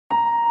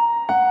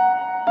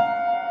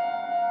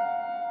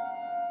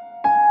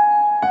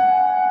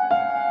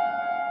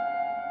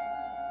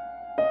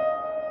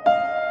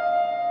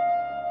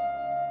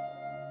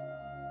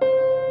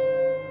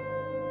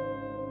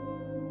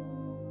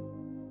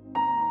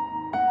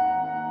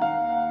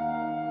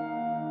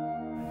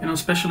You know,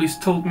 specialists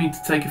told me to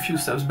take a few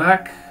steps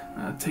back,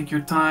 take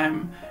your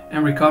time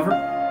and recover.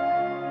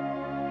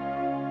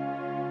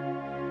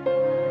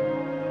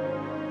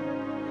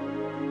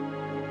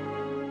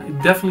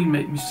 It definitely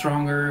made me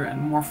stronger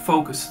and more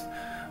focused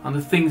on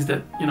the things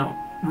that, you know,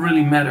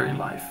 really matter in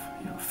life.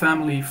 You know,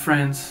 family,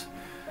 friends,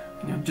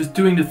 you know, just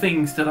doing the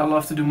things that I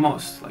love to do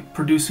most, like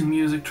producing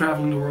music,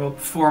 traveling the world,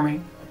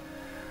 performing.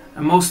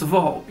 And most of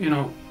all, you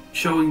know,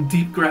 showing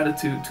deep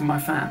gratitude to my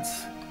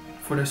fans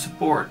for their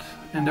support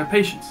and their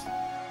patience.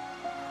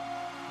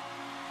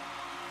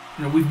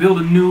 You know, we've built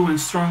a new and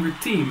stronger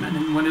team,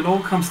 and when it all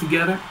comes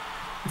together,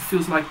 it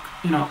feels like,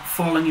 you know,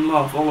 falling in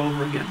love all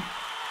over again.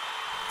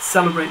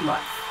 Celebrate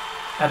life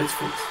at its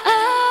fullest.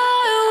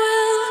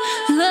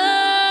 I will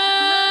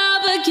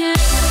love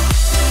again.